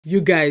You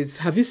guys,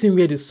 have you seen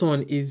where the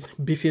sun is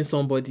beefing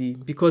somebody?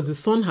 Because the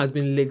sun has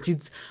been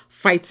legit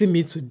fighting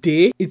me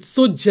today. It's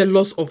so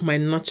jealous of my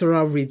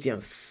natural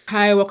radiance.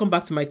 Hi, welcome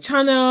back to my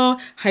channel.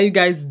 How you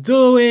guys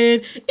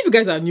doing? If you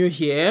guys are new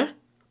here,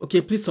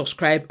 okay, please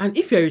subscribe. And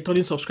if you're a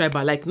returning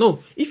subscriber, if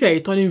you're a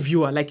returning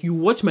viewer, you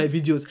watch my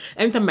videos,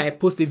 anytime I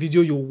post a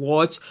video, you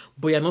watch,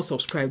 but you're not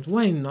subscribed.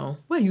 Why now?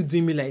 Why are you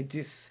doing me like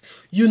this?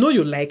 You know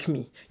you like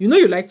me. You know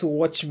you like to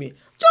watch me.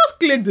 Just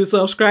click the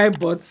subscribe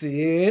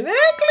button.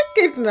 Click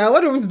it now. What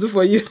do you want me to do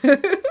for you? Do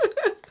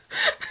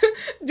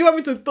you want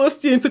me to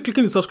toast you into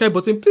clicking the subscribe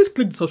button? Please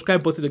click the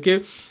subscribe button,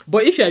 okay?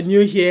 But if you're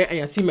new here and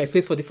you're seeing my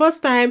face for the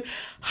first time,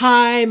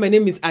 hi, my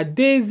name is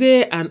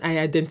Adeze and I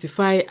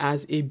identify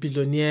as a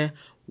billionaire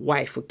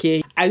wife,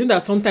 okay? I know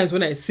that sometimes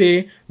when I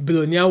say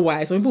billionaire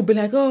wife, some people be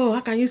like, oh, how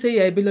can you say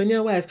you're a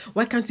billionaire wife?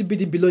 Why can't you be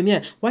the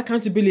billionaire? Why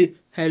can't you be the...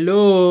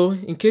 Hello,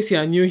 in case you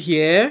are new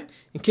here,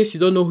 in case you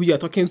don't know who you're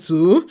talking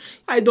to,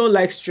 I don't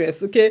like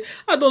stress, okay?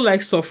 I don't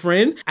like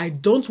suffering. I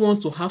don't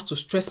want to have to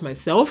stress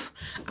myself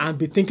and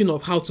be thinking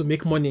of how to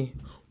make money.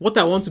 What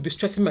I want to be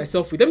stressing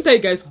myself with. Let me tell you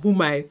guys who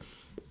my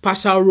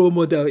partial role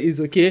model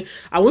is, okay?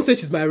 I won't say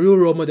she's my real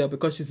role model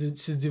because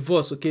she's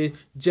divorced, okay?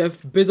 Jeff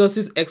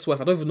Bezos'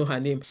 ex-wife, I don't even know her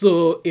name.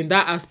 So in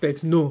that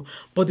aspect, no.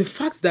 But the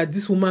fact that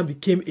this woman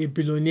became a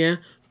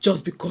billionaire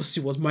just because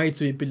she was married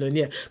to a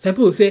billionaire. Some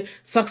people will say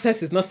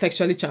success is not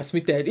sexually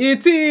transmitted.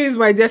 It is,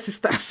 my dear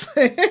sisters.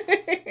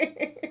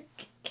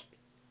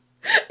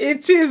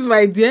 It is,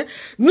 my dear.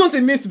 Not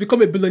it means to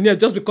become a billionaire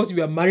just because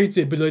you are married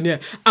to a billionaire.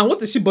 And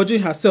what is she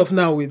bothering herself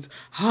now with?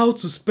 How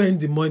to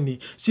spend the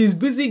money. She's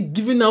busy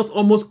giving out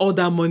almost all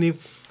that money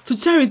to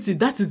charity.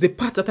 That is the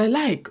part that I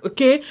like,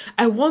 okay?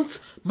 I want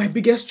my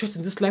biggest stress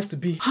in this life to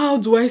be, how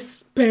do I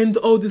spend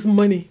all this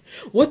money?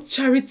 What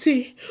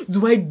charity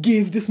do I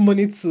give this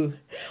money to?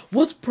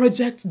 What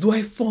project do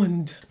I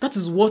fund? That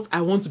is what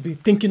I want to be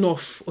thinking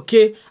of,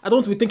 okay? I don't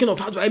want to be thinking of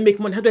how do I make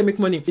money? How do I make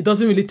money? It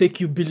doesn't really take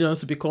you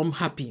billions to become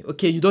happy,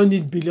 okay? You don't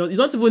need billions. You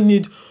don't even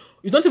need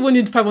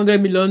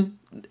 $500 million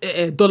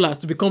dollars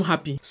to become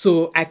happy.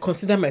 So I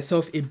consider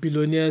myself a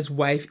billionaire's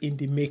wife in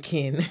the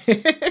making.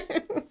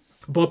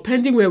 But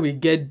pending where we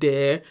get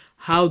there,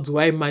 how do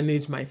I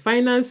manage my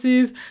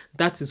finances?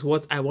 That is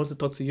what I want to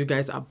talk to you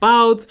guys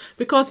about.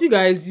 Because you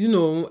guys, you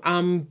know,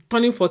 I'm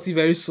turning 40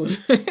 very soon.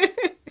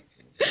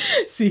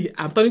 See,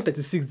 I'm turning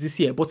 36 this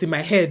year, but in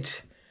my head,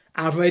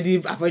 I've already,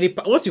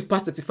 once you've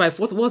passed 35,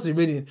 what's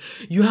remaining?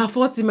 You are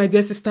 40, my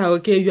dear sister,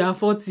 okay? You are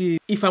 40.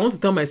 If I want to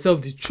tell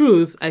myself the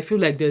truth, I feel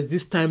like there's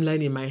this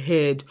timeline in my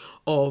head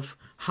of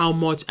how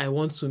much I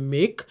want to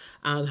make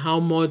and how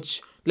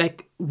much,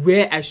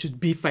 where I should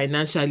be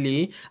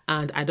financially.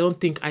 And I don't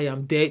think I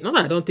am there. Not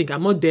that I don't think,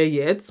 I'm not there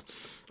yet.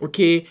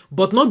 Okay,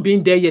 but not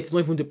being there yet is not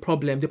even the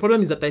problem. The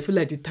problem is that I feel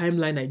like the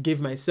timeline I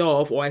gave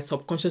myself, or I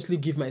subconsciously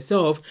give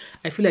myself,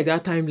 I feel like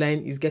that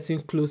timeline is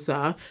getting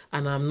closer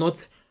and I'm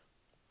not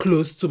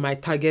close to my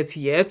target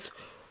yet.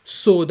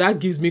 So that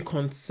gives me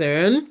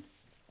concern.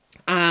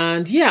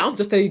 And yeah, I'll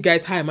just tell you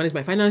guys how I manage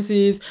my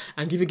finances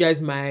and give you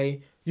guys my,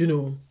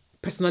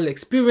 personal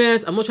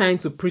experience. I'm not trying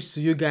to preach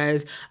to you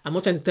guys. I'm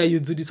not trying to tell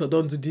you do this or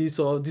don't do this,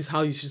 or this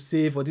how you should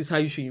save, or this how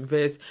you should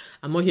invest.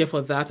 I'm not here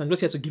for that. I'm just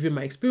here to give you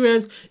my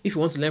experience. If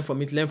you want to learn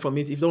from it, learn from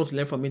it. If you don't want to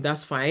learn from it,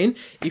 that's fine.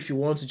 If you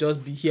want to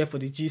just be here for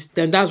the gist,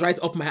 then that's right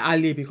up my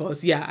alley,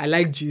 because yeah, I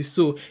like gist.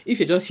 So if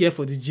you're just here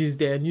for the gist,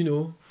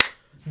 then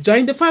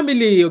join the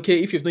family,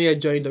 okay? If you've not yet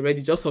joined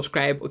already, just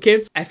subscribe,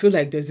 okay? I feel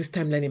like there's this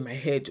timeline in my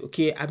head,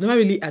 okay? I've never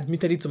really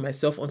admitted it to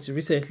myself until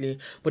recently,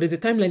 but there's a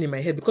timeline in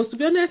my head because, to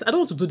be honest, I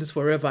don't want to do this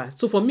forever.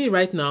 So for me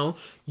right now,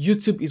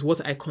 YouTube is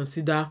what I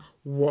consider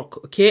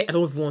work, okay? I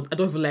don't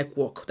even like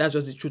work. That's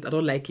just the truth. I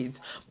don't like it.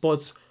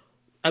 But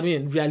I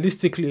mean,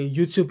 realistically,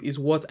 YouTube is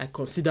what I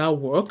consider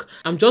work.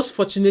 I'm just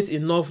fortunate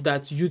enough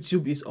that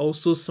YouTube is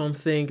also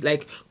something,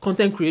 like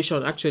content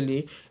creation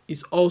actually,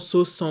 is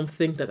also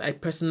something that I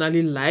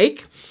personally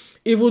like,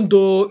 even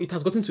though it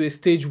has gotten to a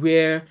stage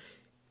where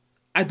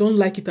I don't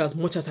like it as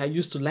much as I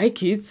used to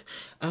like it.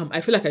 I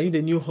feel like I need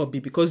a new hobby,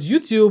 because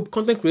YouTube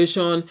content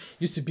creation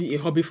used to be a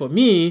hobby for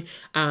me.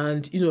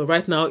 And,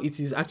 right now it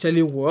is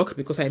actually work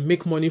because I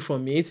make money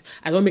from it.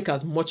 I don't make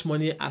as much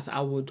money as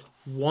I would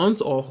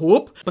want or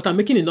hope, but I'm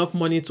making enough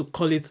money to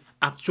call it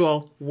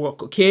actual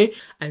work, okay?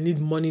 I need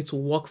money to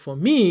work for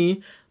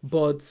me,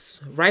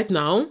 but right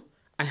now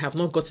I have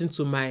not gotten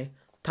to my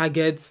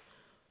target,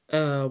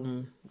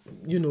 amount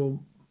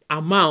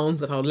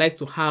that I would like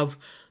to have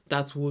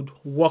that would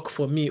work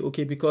for me,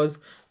 okay? Because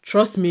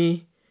trust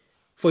me,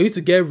 for you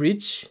to get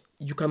rich,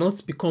 you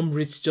cannot become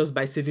rich just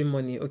by saving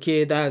money,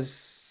 okay?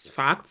 That's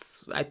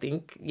facts, I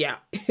think. Yeah,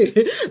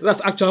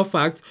 that's actual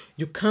facts.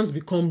 You can't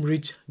become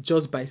rich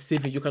just by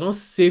saving. You cannot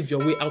save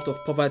your way out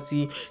of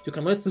poverty. You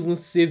cannot even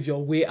save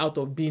your way out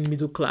of being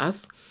middle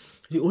class.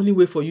 The only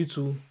way for you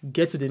to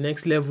get to the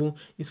next level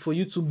is for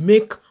you to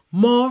make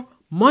more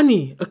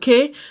money,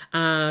 okay?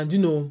 And,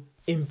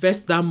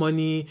 invest that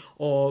money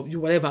or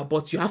whatever,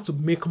 but you have to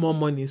make more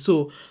money.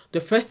 So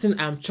the first thing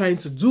I'm trying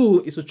to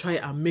do is to try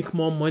and make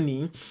more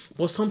money,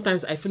 but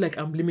sometimes I feel like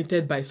I'm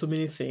limited by so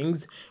many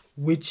things,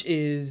 which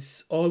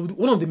is, or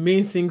one of the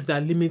main things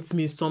that limits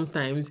me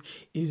sometimes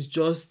is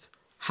just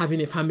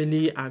having a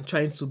family and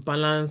trying to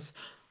balance,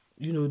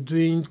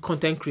 doing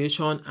content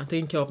creation and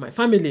taking care of my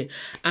family.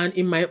 And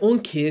in my own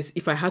case,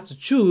 if I had to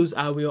choose,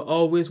 I will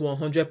always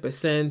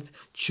 100%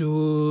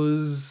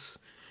 choose,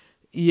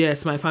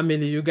 yes, my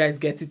family. You guys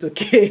get it,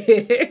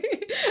 okay?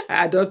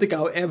 I don't think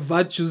I'll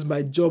ever choose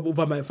my job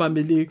over my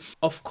family.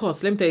 Of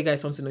course, let me tell you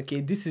guys something, okay?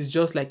 This is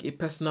just like a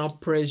personal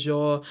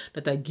pressure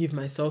that I give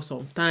myself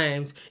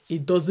sometimes.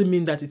 It doesn't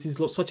mean that it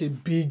is such a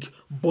big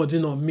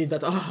burden on me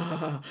that,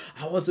 I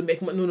want to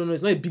make money. No,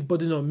 it's not a big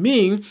burden on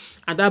me.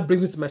 And that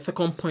brings me to my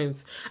second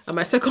point. And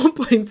my second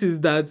point is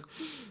that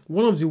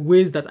one of the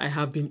ways that I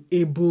have been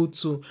able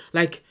to,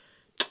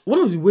 one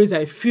of the ways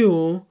I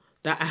feel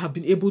that I have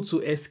been able to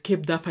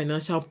escape that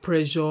financial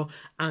pressure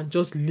and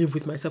just live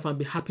with myself and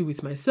be happy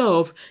with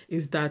myself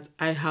is that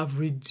I have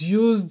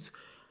reduced.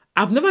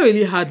 I've never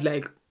really had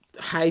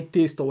high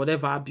taste or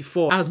whatever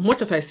before. As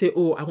much as I say,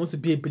 oh, I want to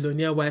be a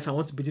billionaire wife, I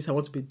want to be this, I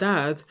want to be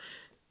that,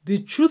 the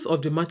truth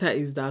of the matter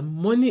is that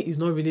money is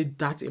not really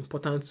that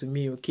important to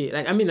me, okay?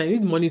 I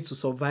need money to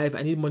survive,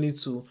 I need money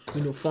to,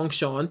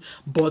 function,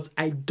 but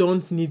I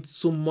don't need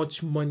so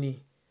much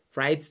money,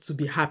 right, to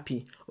be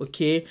happy,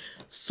 okay?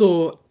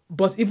 So,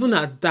 but even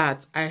at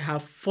that, I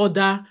have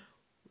further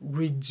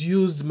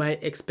reduced my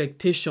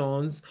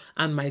expectations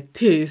and my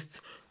taste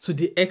to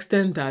the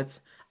extent that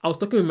I was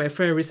talking with my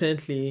friend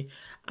recently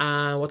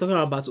and we're talking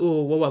about,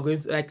 what we're going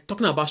to,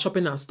 talking about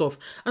shopping and stuff.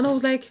 And I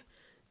was like,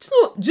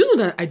 do you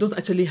know that I don't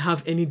actually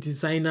have any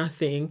designer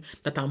thing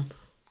that I'm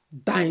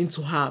dying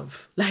to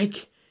have?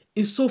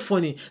 It's so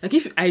funny.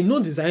 If I know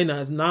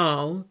designers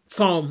now,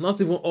 some, not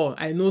even all,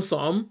 I know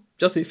some,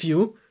 just a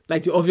few.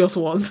 The obvious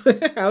ones.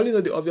 I only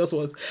know the obvious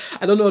ones.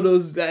 I don't know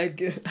those, I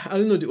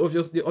only know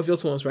the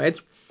obvious ones,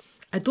 right?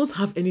 I don't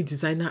have any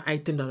designer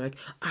item that I'm like,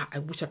 I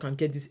wish I can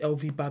get this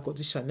LV bag or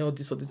this Chanel,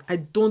 this or this. I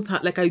don't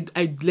have,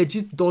 I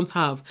legit don't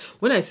have.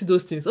 When I see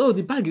those things, oh,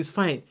 the bag is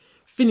fine.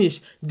 Finish.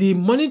 The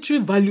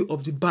monetary value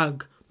of the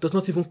bag does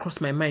not even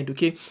cross my mind,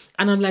 okay?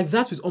 And I'm like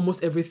that with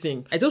almost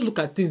everything. I just look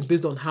at things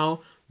based on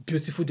how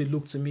beautiful they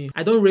look to me.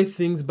 I don't rate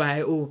things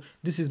by, oh,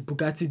 this is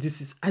Bugatti, this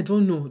is, I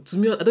don't know. To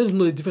me, I don't even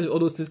know the difference with all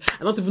those things.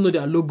 I don't even know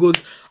their logos.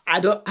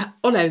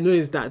 All I know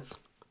is that,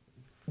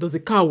 does the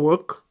car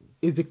work?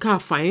 Is the car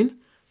fine?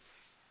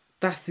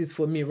 That's it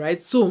for me, right?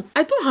 So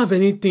I don't have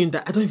anything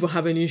I don't even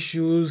have any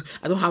shoes.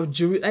 I don't have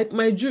jewelry.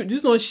 My jewelry, this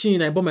is not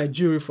Shein I bought my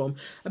jewelry from.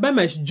 I buy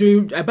my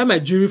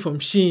jewelry from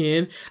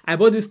Shein. I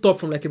bought this stuff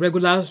from a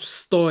regular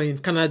store in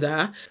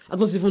Canada. I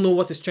don't even know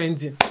what is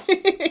trending.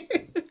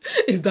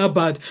 It's that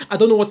bad. I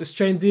don't know what is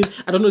trending.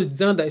 I don't know the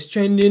designer that is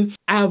trending.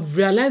 I've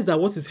realized that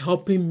what is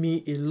helping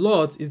me a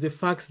lot is the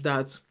fact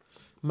that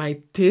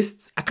my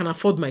tastes, I can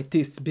afford my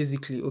tastes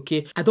basically,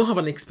 okay? I don't have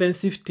an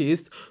expensive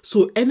taste,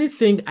 so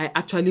anything I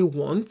actually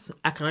want,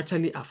 I can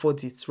actually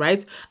afford it,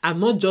 right? I'm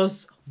not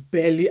just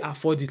barely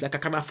afford it, I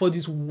can afford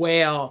it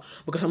well,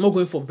 because I'm not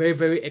going for very,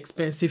 very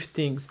expensive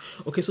things,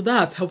 okay? So that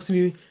has helped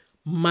me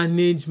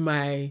manage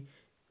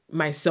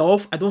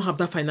myself. I don't have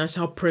that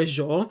financial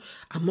pressure.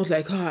 I'm not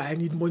like, I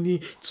need money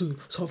to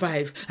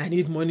survive. I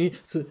need money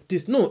to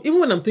this. No,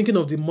 even when I'm thinking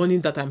of the money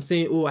that I'm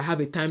saying, oh, I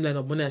have a timeline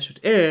of money I should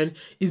earn,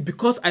 is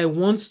because I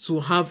want to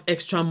have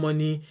extra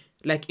money,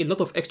 a lot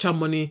of extra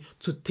money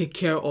to take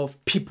care of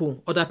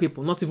other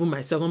people, not even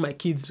myself, not my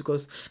kids,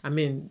 because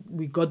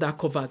we got that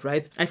covered,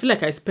 right? I feel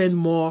like I spend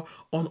more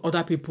on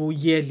other people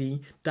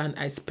yearly than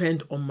I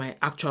spend on my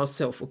actual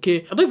self,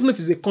 okay? I don't even know if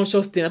it's a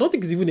conscious thing. I don't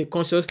think it's even a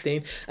conscious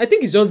thing. I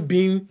think it's just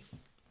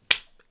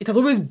it has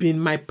always been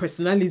my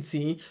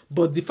personality,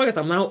 but the fact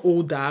that I'm now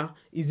older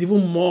is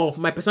even more.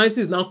 My personality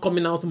is now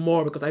coming out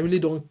more because I really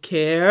don't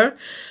care.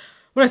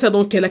 When I say I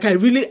don't care,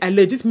 I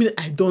legit mean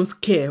I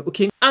don't care,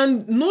 okay?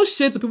 And no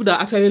shade to people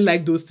that actually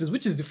like those things,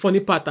 which is the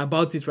funny part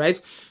about it, right?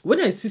 When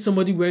I see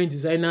somebody wearing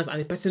designers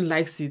and a person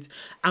likes it,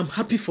 I'm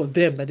happy for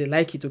them that they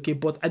like it, okay?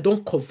 But I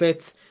don't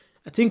covet.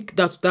 I think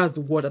that's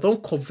the word. I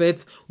don't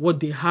covet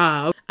what they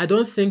have. I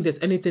don't think there's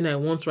anything I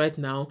want right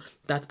now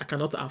that I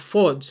cannot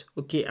afford,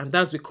 okay? And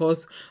that's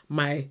because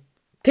my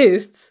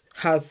taste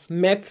has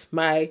met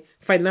my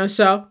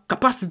financial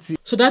capacity.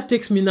 So that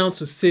takes me now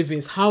to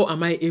savings. How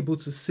am I able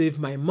to save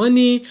my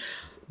money?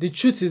 The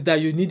truth is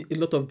that you need a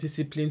lot of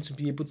discipline to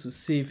be able to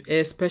save,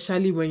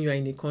 especially when you're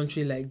in a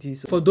country like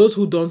this. For those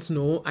who don't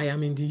know, I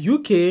am in the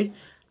UK,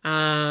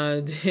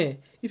 and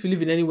if you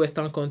live in any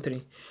Western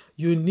country,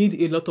 you need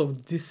a lot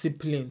of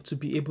discipline to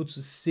be able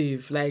to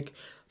save.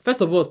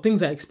 First of all,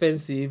 things are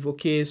expensive,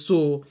 okay?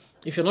 So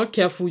if you're not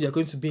careful, you're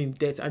going to be in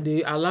debt, and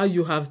they allow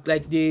you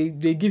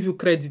they give you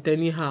credit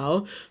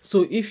anyhow.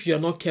 So if you're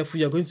not careful,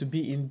 you're going to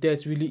be in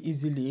debt really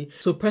easily.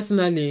 So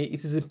personally,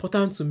 it is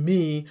important to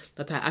me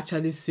that I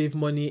actually save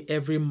money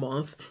every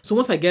month. So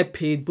once I get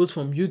paid, both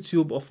from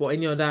YouTube or for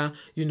any other,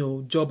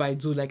 job I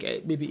do,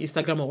 maybe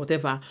Instagram or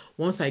whatever,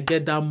 once I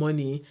get that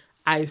money,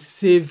 I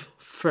save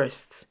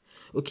first.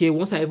 Okay,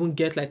 once I even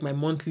get my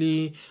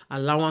monthly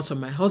allowance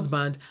from my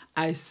husband,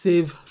 I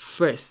save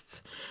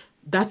first.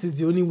 that is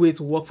the only way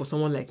to work for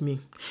someone like me.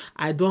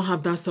 I don't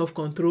have that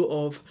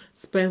self-control of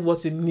spend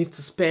what you need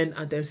to spend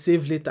and then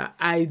save later.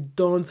 I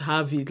don't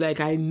have it. Like,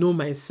 I know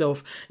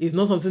myself. It's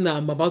not something that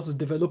I'm about to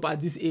develop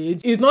at this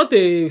age. It's not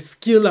a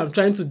skill I'm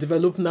trying to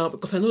develop now,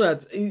 because I know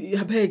that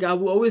I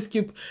will always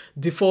keep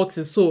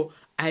defaulting. So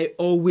I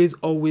always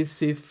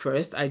save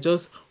first.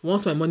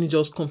 Once my money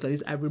just comes like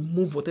this, I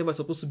remove whatever is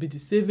supposed to be the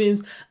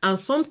savings. And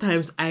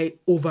sometimes I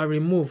over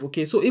remove.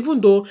 Okay, so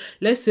even though,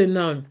 let's say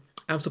now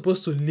I'm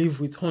supposed to live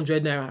with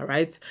 100 naira,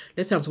 right?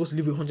 Let's say I'm supposed to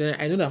live with 100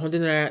 naira. I know that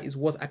 100 naira is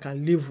what I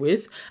can live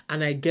with,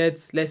 and I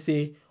get, let's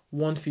say,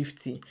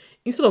 150.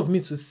 Instead of me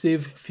to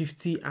save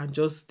 50 and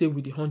just stay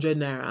with the 100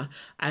 naira,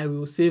 I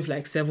will save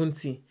like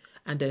 70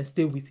 and then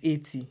stay with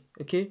 80.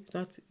 Okay,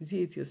 is it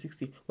 80 or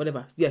 60?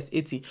 Whatever. Yes,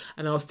 80.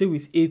 And I'll stay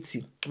with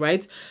 80,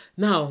 right?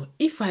 Now,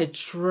 if I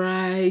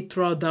try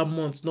throughout that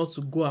month not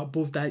to go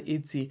above that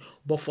 80,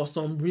 but for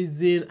some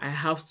reason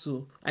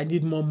I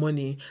need more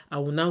money, I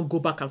will now go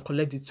back and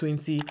collect the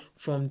 20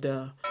 from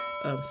the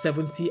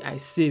 70 I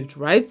saved,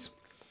 right?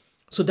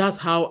 So that's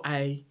how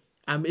I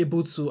am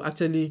able to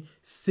actually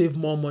save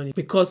more money,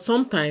 because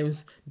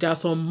sometimes there are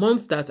some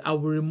months that I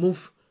will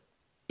remove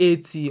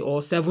 80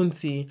 or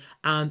 70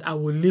 and I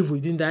will live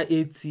within that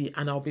 80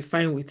 and I'll be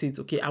fine with it.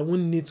 Okay, I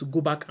won't need to go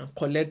back and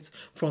collect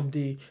from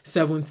the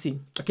 70.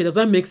 Okay, does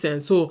that make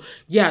sense? So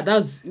yeah,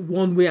 that's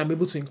one way I'm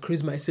able to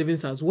increase my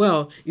savings as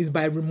well, is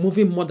by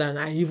removing more than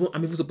I'm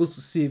even supposed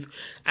to save.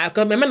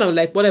 My mind, I'm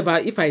like, whatever,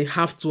 if I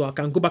have to, I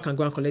can go back and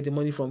collect the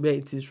money from where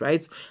it is,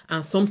 right?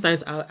 And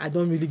sometimes I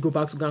don't really go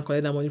back to go and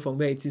collect that money from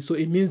where it is. So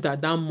it means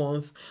that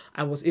month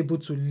I was able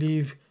to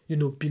live,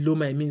 below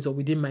my means or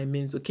within my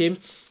means. Okay,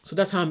 so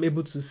that's how I'm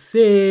able to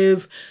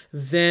save.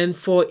 Then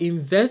for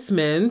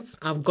investments,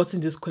 I've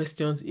gotten these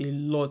questions a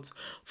lot.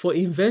 For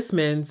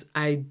investments,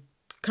 I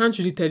can't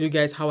really tell you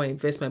guys how I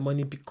invest my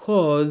money,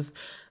 because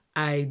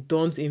I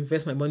don't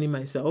invest my money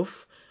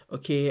myself.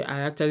 Okay,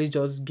 I actually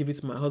just give it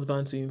to my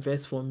husband to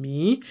invest for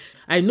me.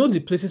 I know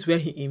the places where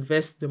he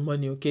invests the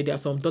money. Okay, there are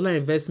some dollar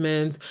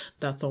investments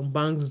that some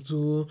banks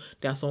do.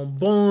 There are some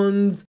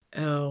bonds.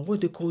 What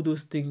do they call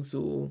those things?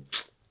 So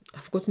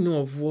I've forgotten the name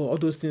of all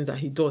those things that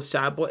he does,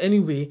 but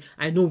anyway,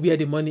 I know where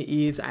the money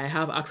is. I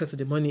have access to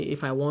the money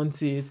if I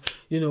want it,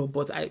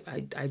 but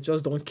I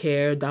just don't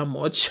care that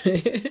much.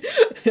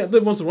 I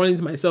don't want to run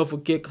it myself,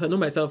 okay, because I know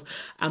myself,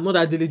 I'm not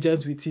that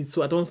diligent with it,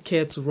 so I don't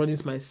care to run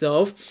it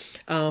myself.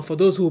 For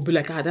those who will be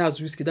like,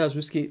 that's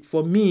risky.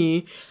 For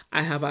me,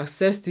 I have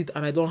accessed it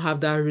and I don't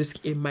have that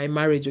risk in my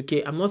marriage,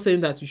 okay? I'm not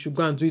saying that you should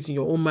go and do it in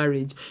your own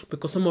marriage,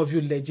 because some of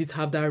you legit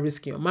have that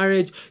risk in your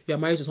marriage. You are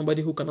married to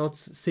somebody who cannot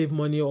save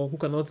money or who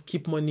cannot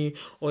keep money,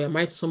 or you're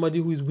married to somebody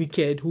who is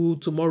wicked, who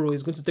tomorrow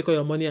is going to take all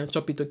your money and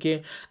chop it,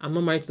 okay? I'm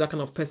not married to that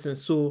kind of person.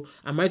 So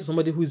I'm married to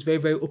somebody who is very,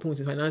 very open with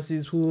his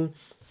finances, who,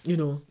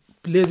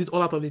 lays it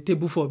all out on the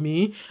table for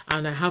me,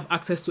 and I have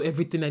access to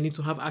everything I need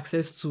to have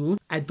access to.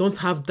 I don't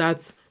have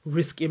that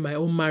risk in my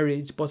own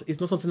marriage, but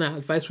it's not something I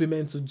advise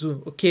women to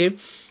do, okay?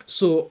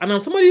 So, and I'm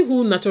somebody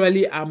who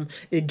naturally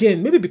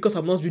again, maybe because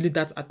I'm not really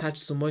that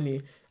attached to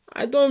money,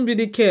 I don't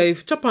really care.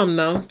 If chop am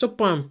now, chop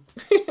am.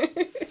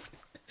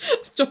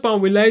 Chop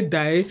am, will I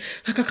die?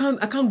 Like,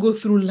 I can't go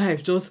through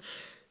life just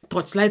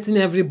torchlighting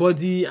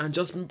everybody and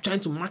just trying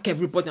to mark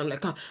everybody. I'm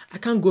like, I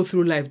can't go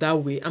through life that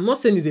way. I'm not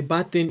saying it's a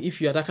bad thing if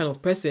you are that kind of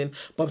person,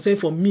 but I'm saying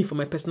for me, for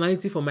my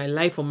personality, for my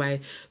life, for my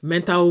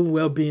mental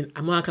well-being,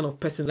 I'm not that kind of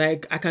person.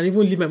 Like, I can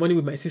even leave my money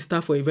with my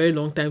sister for a very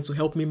long time to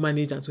help me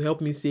manage and to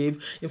help me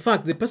save. In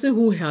fact, the person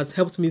who has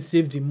helped me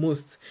save the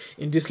most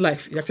in this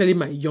life is actually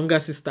my younger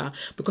sister,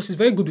 because she's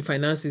very good with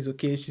finances,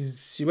 okay?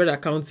 She read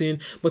accounting,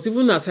 but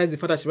even aside the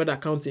fact that she read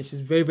accounting, she's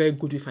very, very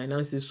good with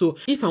finances. So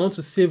if I want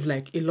to save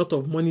like a lot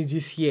of money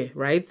this year,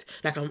 right?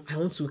 Like I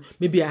want to,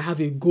 maybe I have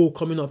a goal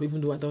coming up,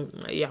 even though I don't,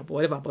 but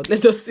whatever. But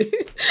let's just say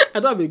I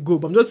don't have a goal,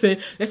 but I'm just saying,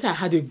 let's say I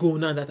had a goal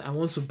now that I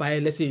want to buy,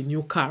 let's say, a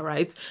new car,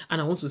 right? And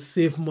I want to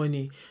save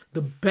money.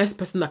 The best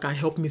person that can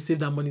help me save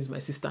that money is my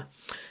sister,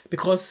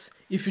 because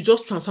if you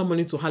just transfer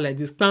money to her like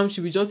this,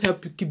 she will just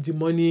help you keep the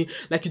money.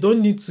 Like, you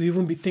don't need to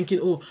even be thinking,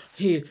 oh,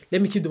 hey,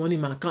 let me keep the money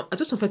in my account. I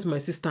just transfer it to my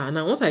sister, and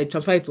now once I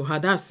transfer it to her,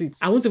 that's it.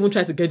 I won't even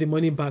try to get the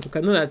money back,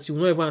 because I know that she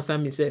will not even answer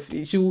me self.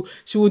 She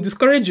will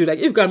discourage you. Like,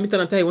 if you can meet her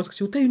and tell you,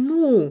 she will tell you,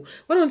 no,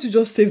 why don't you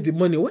just save the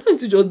money? Why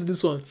don't you just do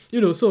this one?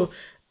 So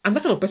I'm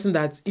that kind of person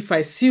that if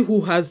I see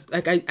who has,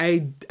 like,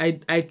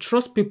 I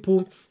trust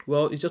people.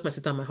 Well, it's just my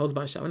sister and my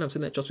husband, Sha. When I'm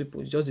saying I trust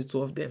people, it's just the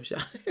two of them, Sha.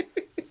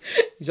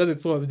 It's just the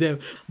two of them.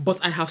 But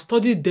I have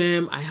studied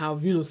them. I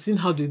have, seen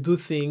how they do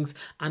things,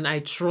 and I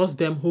trust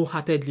them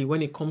wholeheartedly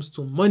when it comes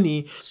to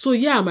money. So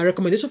yeah, my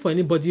recommendation for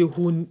anybody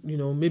who,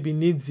 maybe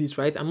needs it,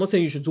 right? I'm not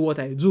saying you should do what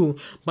I do,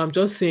 but I'm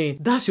just saying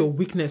that's your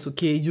weakness,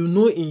 okay?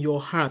 In your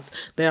heart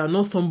that you're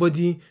not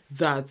somebody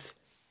that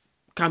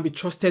can be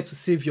trusted to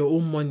save your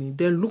own money.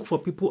 Then look for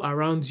people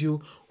around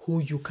you who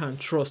you can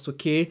trust,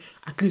 okay?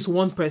 At least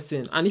one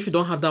person. And if you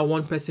don't have that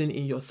one person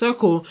in your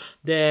circle,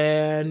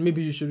 then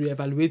maybe you should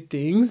reevaluate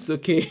things,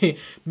 okay?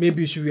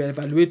 Maybe you should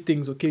reevaluate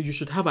things, okay? You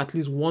should have at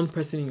least one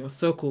person in your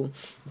circle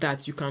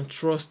that you can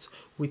trust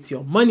with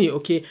your money,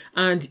 okay?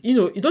 And,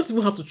 you don't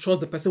even have to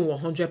trust the person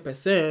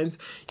 100%.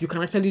 You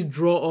can actually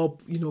draw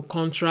up,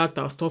 contract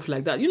and stuff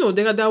like that.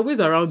 There are ways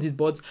around it,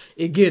 but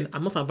again,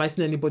 I'm not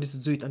advising anybody to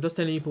do it. I'm just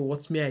telling people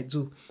what may I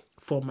do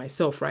for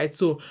myself, right?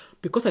 So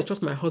because I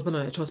trust my husband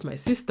and I trust my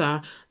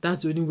sister,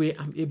 that's the only way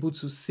I'm able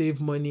to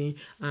save money.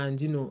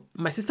 And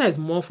my sister is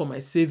more for my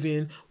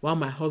saving while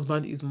my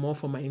husband is more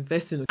for my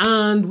investing.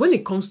 And when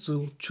it comes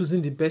to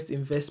choosing the best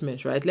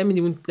investment, right, let me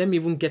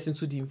even get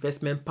into the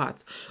investment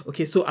part.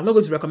 Okay, so I'm not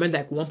going to recommend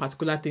like one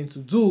particular thing to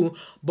do,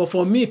 but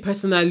for me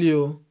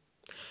personally,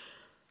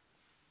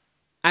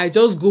 I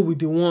just go with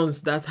the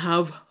ones that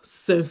have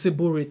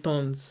sensible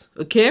returns.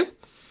 Okay,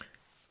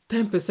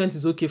 10%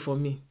 is okay for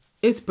me.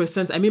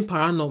 8%, I mean per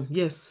annum,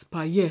 yes,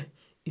 per year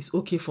is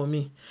okay for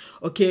me.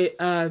 Okay,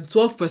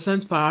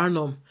 12% per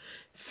annum,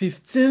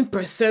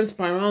 15%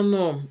 per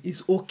annum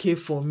is okay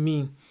for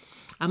me.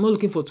 I'm not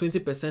looking for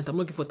 20%. I'm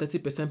not looking for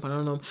 30% per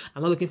annum.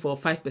 I'm not looking for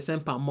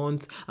 5% per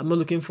month. I'm not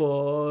looking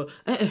for...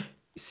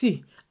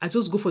 See, I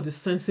just go for the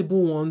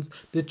sensible ones,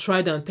 the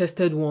tried and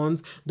tested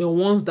ones, the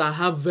ones that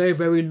have very,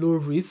 very low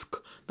risk.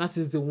 Those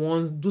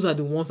are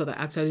the ones that I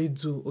actually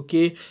do,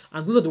 okay?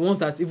 And those are the ones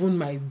that even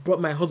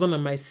my husband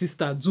and my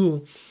sister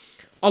do.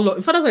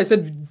 In fact, as I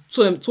said,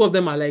 two of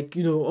them are like,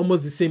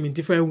 almost the same in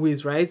different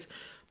ways, right?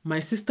 My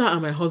sister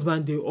and my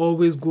husband, they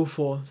always go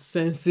for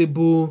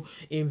sensible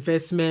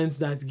investments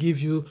that give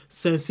you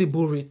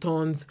sensible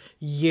returns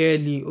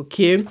yearly,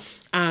 okay?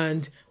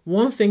 And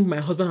one thing my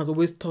husband has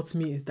always taught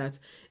me is that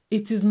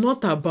it is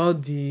not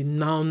about the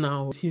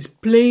now. He's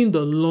playing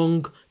the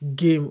long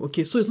game,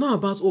 okay? So it's not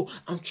about,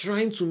 I'm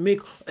trying to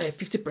make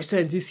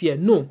 50% this year.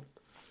 No,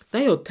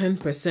 that your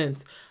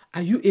 10%,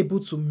 are you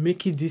able to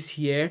make it this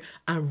year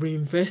and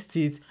reinvest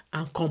it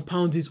and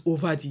compound it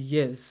over the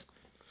years?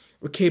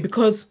 Okay,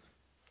 because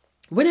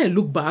when I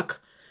look back,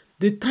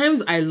 the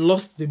times I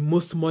lost the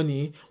most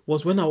money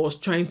was when I was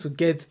trying to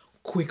get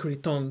quick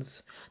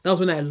returns. That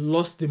was when I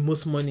lost the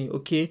most money,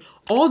 okay?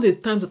 All the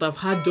times that I've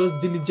had just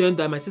diligent,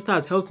 that my sister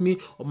has helped me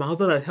or my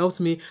husband has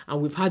helped me,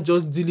 and we've had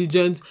just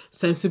diligent,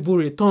 sensible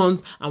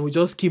returns, and we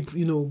just keep,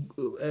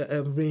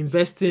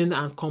 reinvesting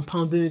and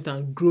compounding it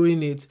and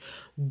growing it.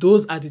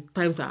 Those are the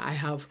times that I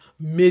have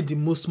made the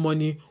most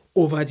money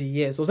over the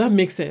years. Does that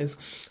make sense?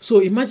 So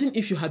imagine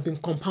if you had been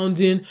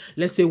compounding,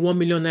 let's say 1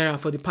 million naira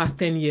for the past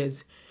 10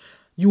 years.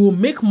 You will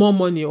make more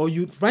money, or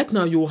right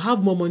now you will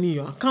have more money in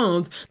your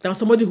account than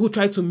somebody who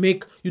tried to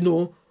make,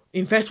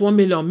 invest 1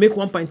 million, make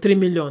 1.3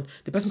 million.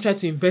 The person tried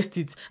to invest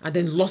it and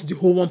then lost the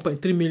whole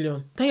 1.3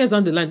 million. 10 years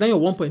down the line, then your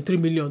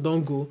 1.3 million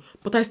don't go.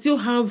 But I still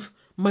have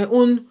my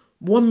own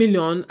 1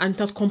 million, and it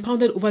has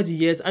compounded over the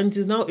years, and it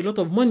is now a lot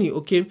of money,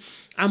 okay?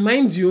 And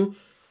mind you,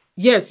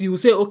 yes, you will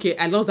say, okay,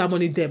 I lost that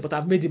money then, but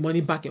I've made the money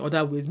back in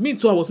other ways. Me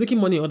too, I was making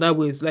money in other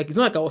ways. Like, it's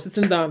not like I was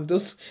sitting down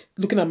just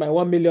looking at my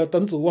 1 million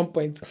turn to 1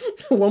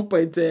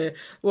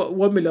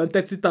 million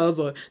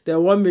 30,000,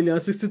 then 1 million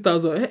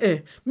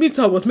 60,000. Me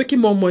too, I was making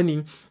more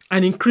money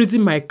and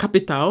increasing my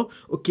capital.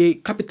 Okay,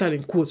 capital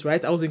in quotes,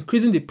 right? I was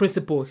increasing the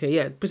principal. Okay,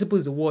 yeah, principal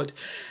is the word.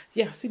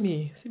 Yeah, see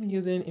me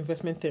using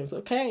investment terms.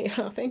 Okay,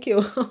 thank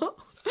you.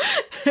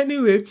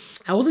 Anyway,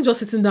 I wasn't just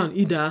sitting down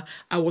either.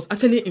 I was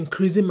actually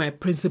increasing my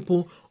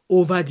principal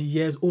over the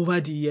years.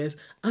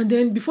 And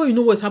then before you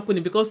know what's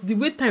happening, because the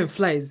way time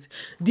flies,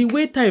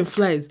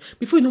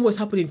 before you know what's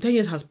happening, 10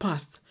 years has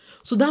passed.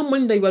 So that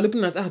money that you are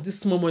looking at, this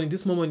small money,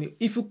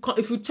 if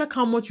you check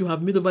how much you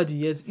have made over the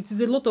years, it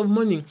is a lot of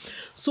money.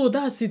 So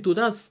that's it.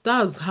 That's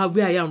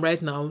where I am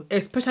right now,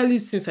 especially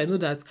since I know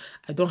that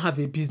I don't have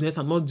a business.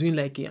 I'm not doing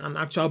like an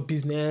actual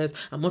business.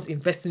 I'm not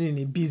investing in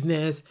a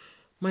business.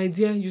 My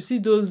dear, you see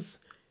those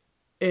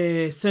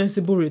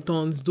sensible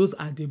returns, those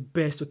are the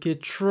best, okay?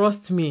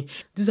 Trust me.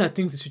 These are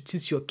things you should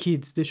teach your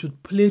kids. They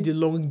should play the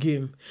long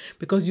game,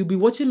 because you'll be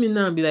watching me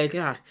now and be like,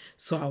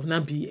 so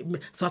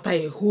after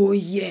a whole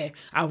year,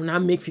 I will now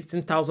make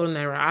 15,000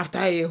 naira. After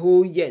a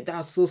whole year,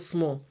 that's so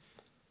small.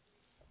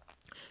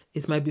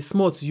 It might be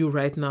small to you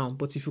right now,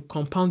 but if you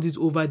compound it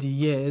over the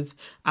years,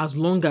 as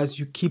long as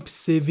you keep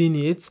saving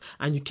it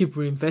and you keep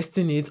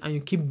reinvesting it and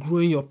you keep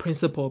growing your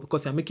principal,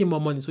 because you're making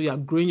more money, so you're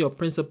growing your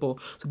principal.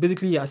 So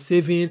basically you're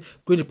saving,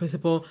 growing the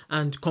principal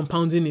and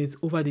compounding it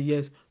over the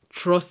years.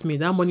 Trust me,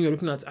 that money you're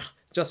looking at,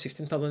 just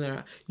 15,000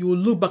 naira. You will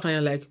look back and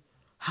you're like,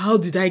 how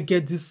did I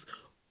get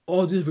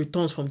all these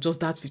returns from just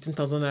that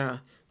 15,000 naira?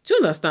 Do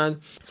you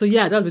understand? So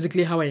yeah, that's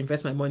basically how I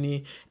invest my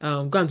money.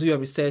 Go and do your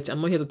research. I'm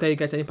not here to tell you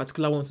guys any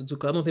particular one to do,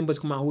 because I don't want anybody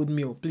to come and hold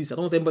me. Please, I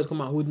don't want anybody to come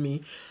and hold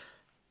me.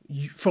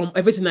 from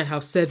everything I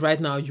have said right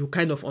now, you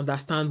kind of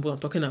understand what I'm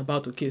talking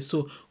about. Okay,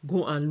 so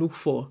go and look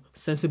for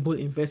sensible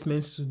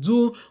investments to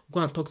do. Go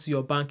and talk to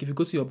your bank. If you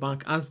go to your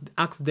bank,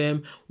 ask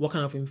them what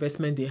kind of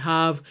investment they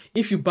have.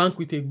 If you bank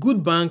with a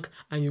good bank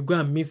and you go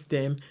and meet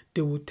them,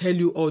 they will tell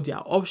you all their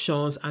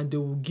options, and they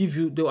will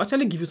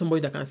actually give you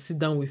somebody that can sit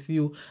down with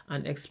you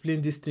and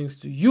explain these things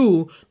to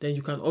you. Then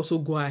you can also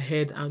go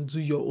ahead and do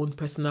your own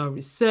personal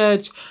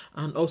research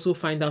and also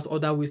find out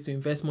other ways to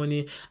invest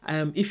money.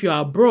 If you're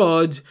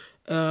abroad,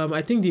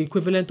 I think the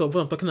equivalent of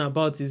what I'm talking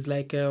about is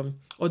like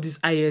all these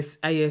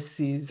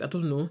ISCs. I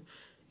don't know.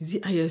 Is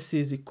it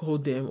ISCs they call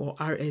them, or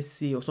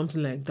RSC or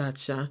something like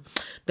that?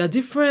 They're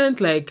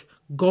different, like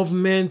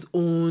government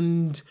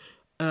owned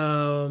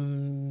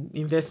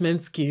investment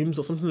schemes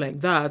or something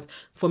like that.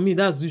 For me,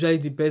 that's usually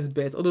the best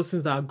bet. All those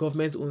things that are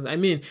government owned. I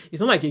mean, it's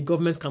not like a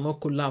government cannot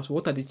collapse.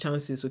 What are the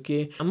chances?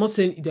 Okay, I'm not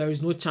saying there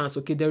is no chance.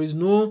 Okay, there is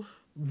no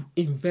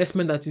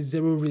investment that is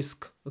zero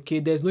risk. Okay,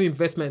 there's no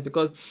investment,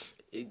 because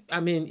I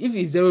mean, if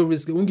it's zero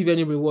risk, they won't give you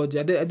any reward.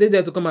 Are they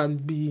there to come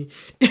and be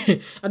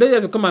are they there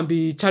to come and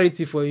be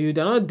charity for you?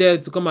 They're not there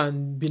to come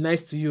and be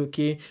nice to you,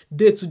 okay?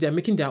 They too, they're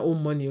making their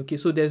own money, okay?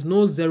 So there's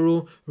no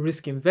zero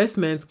risk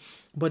investments,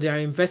 but there are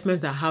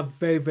investments that have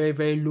very, very,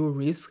 very low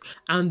risk.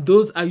 And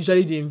those are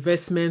usually the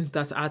investments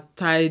that are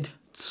tied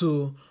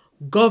to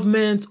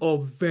government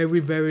or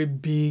very, very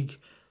big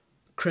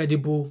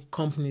credible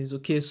companies.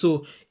 Okay,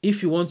 so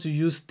if you want to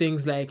use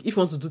things like, if you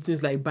want to do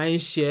things like buying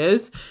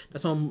shares,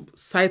 there's some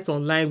sites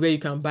online where you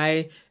can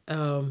buy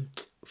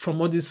from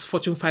all these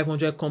Fortune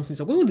 500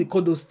 companies. What do they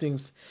call those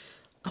things?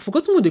 I've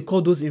forgotten what they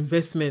call those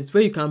investments,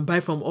 where you can buy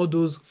from all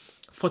those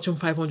Fortune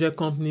 500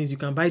 companies. You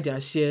can buy their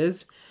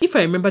shares. If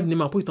I remember the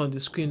name, I'll put it on the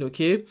screen,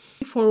 okay?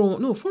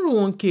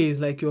 401k is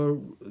like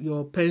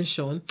your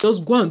pension.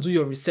 Just go and do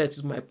your research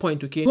is my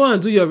point, okay? Go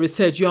and do your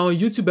research. You're on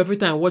YouTube every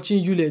time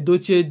watching Yul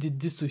Edochie did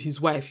this to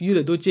his wife.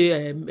 Yul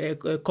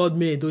Edochie called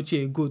me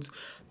Edochie a goat.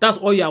 That's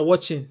all you are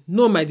watching.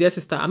 No, my dear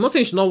sister, I'm not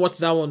saying you should not watch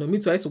that one. Me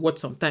too, I used to watch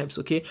sometimes,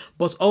 okay?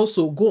 But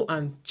also go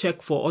and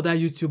check for other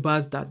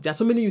YouTubers. That there are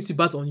so many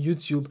YouTubers on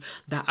YouTube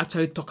that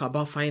actually talk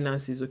about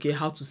finances, okay?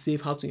 How to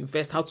save, how to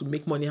invest, how to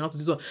make money, how to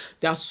do so.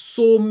 There are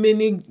so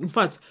many. In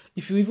fact,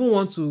 if you even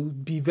want to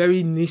be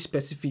very niche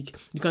specific,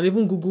 you can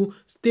even Google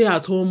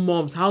stay-at-home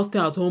moms, how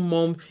stay-at-home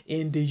mom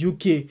in the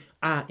UK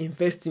are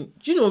investing.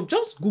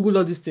 Just Google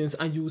all these things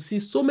and you will see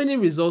so many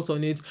results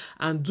on it,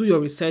 and do your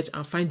research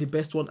and find the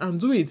best one and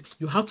do it.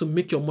 You have to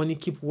make your money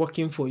keep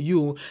working for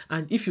you.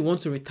 And if you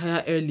want to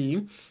retire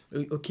early,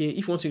 okay,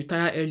 if you want to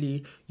retire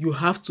early, you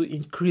have to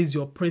increase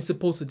your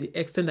principal to the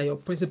extent that your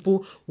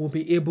principal will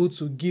be able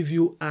to give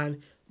you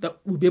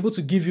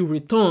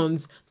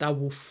returns that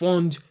will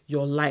fund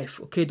your life.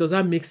 Okay, does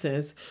that make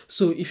sense?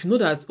 So if you know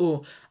that,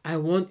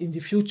 in the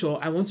future,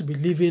 I want to be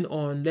living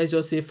on, let's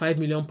just say 5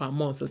 million per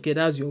month. Okay,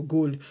 that's your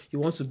goal. You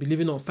want to be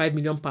living on 5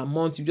 million per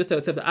month. You just tell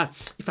yourself that,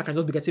 if I can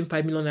just be getting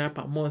 5 million naira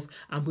per month,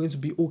 I'm going to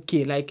be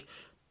okay. Like,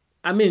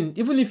 I mean,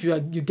 even if you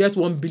get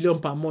 1 billion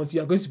per month,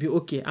 you are going to be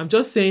okay. I'm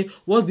just saying,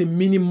 what's the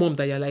minimum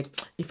that you're like,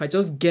 if I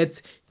just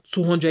get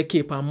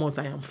 200k per month,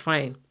 I am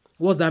fine.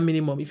 What's that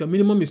minimum? If your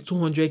minimum is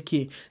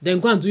 200k, then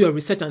go and do your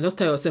research and just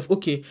tell yourself,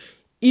 okay,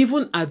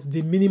 even at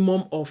the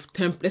minimum of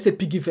 10, let's say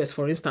Piggyvest,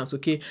 for instance,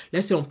 okay?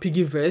 Let's say on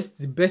Piggyvest,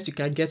 the best you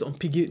can get on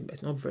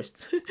it's not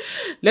Vest.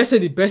 Let's say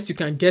the best you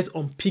can get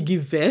on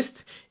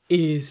Piggyvest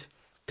is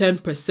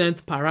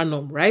 10% per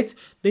annum, right?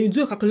 Then you do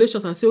your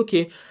calculations and say,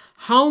 okay,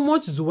 how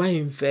much do I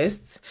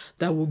invest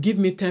that will give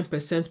me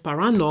 10%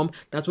 per annum,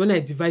 that when I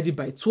divide it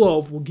by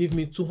 12 will give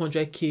me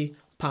 200k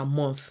per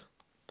month?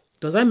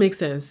 Does that make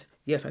sense?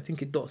 Yes, I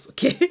think it does,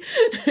 okay?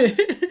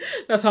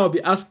 That's how I'll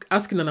be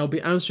asking and I'll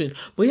be answering.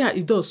 But yeah,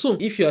 it does. So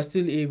if you are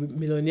still a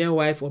millionaire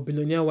wife or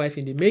billionaire wife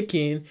in the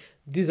making,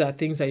 these are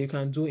things that you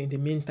can do in the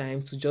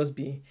meantime to just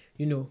be,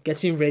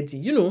 getting ready.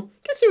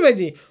 Getting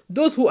ready.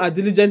 Those who are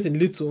diligent in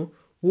little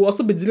will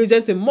also be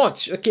diligent in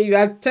much, okay? You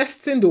are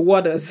testing the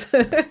waters.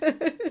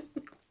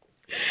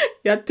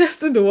 You're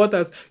testing the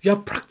waters. You're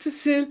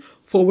practicing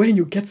for when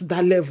you get to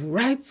that level,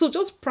 right? So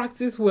just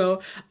practice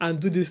well and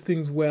do these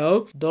things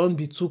well. Don't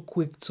be too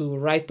quick to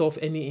write off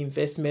any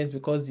investment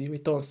because the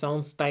return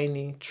sounds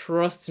tiny.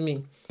 Trust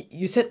me.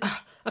 You said,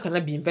 how can I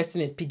be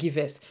investing in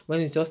Piggyvest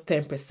when it's just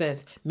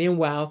 10%?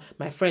 Meanwhile,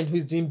 my friend who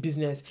is doing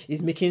business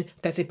is making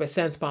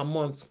 30% per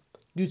month.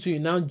 You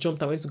now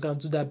jumped and went to go and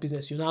do that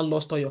business. You now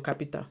lost all your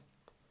capital.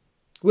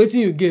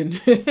 Waiting you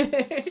gain.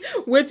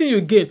 Waiting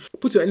you gain.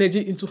 Put your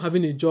energy into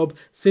having a job,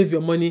 save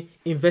your money,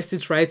 invest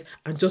it right,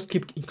 and just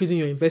keep increasing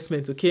your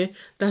investment, okay?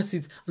 That's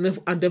it.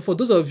 And then for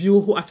those of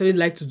you who actually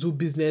like to do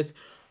business,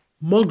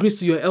 more grease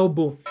to your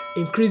elbow.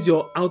 Increase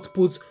your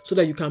output so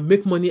that you can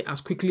make money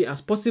as quickly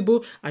as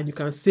possible and you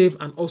can save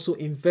and also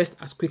invest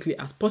as quickly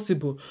as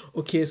possible.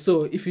 Okay,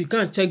 so if you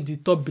can check the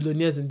top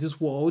billionaires in this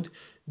world,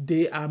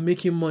 they are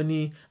making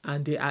money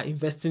and they are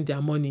investing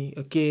their money,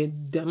 okay?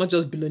 They're not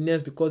just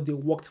billionaires because they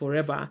worked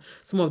forever.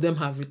 Some of them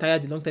have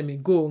retired a long time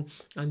ago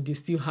and they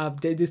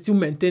still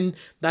maintain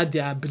that they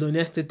are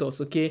billionaire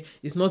status, okay?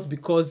 It's not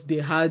because they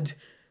had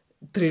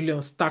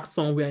trillions stacked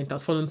somewhere and it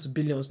has fallen to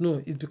billions.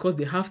 No, it's because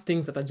they have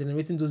things that are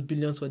generating those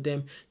billions for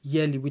them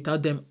yearly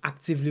without them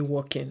actively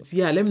working. So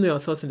yeah, let me know your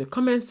thoughts in the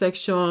comment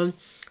section.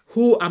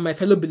 Who are my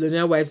fellow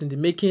billionaire wives in the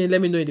making?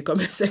 Let me know in the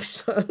comment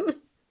section.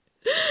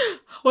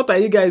 What are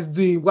you guys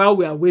doing while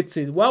we are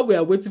waiting? While we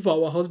are waiting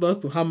for our husbands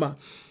to hammer,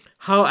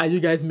 how are you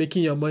guys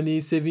making your money,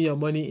 saving your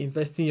money,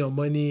 investing your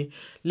money?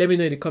 Let me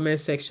know in the comment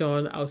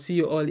section. I'll see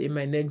you all in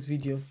my next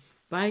video.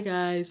 Bye,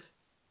 guys.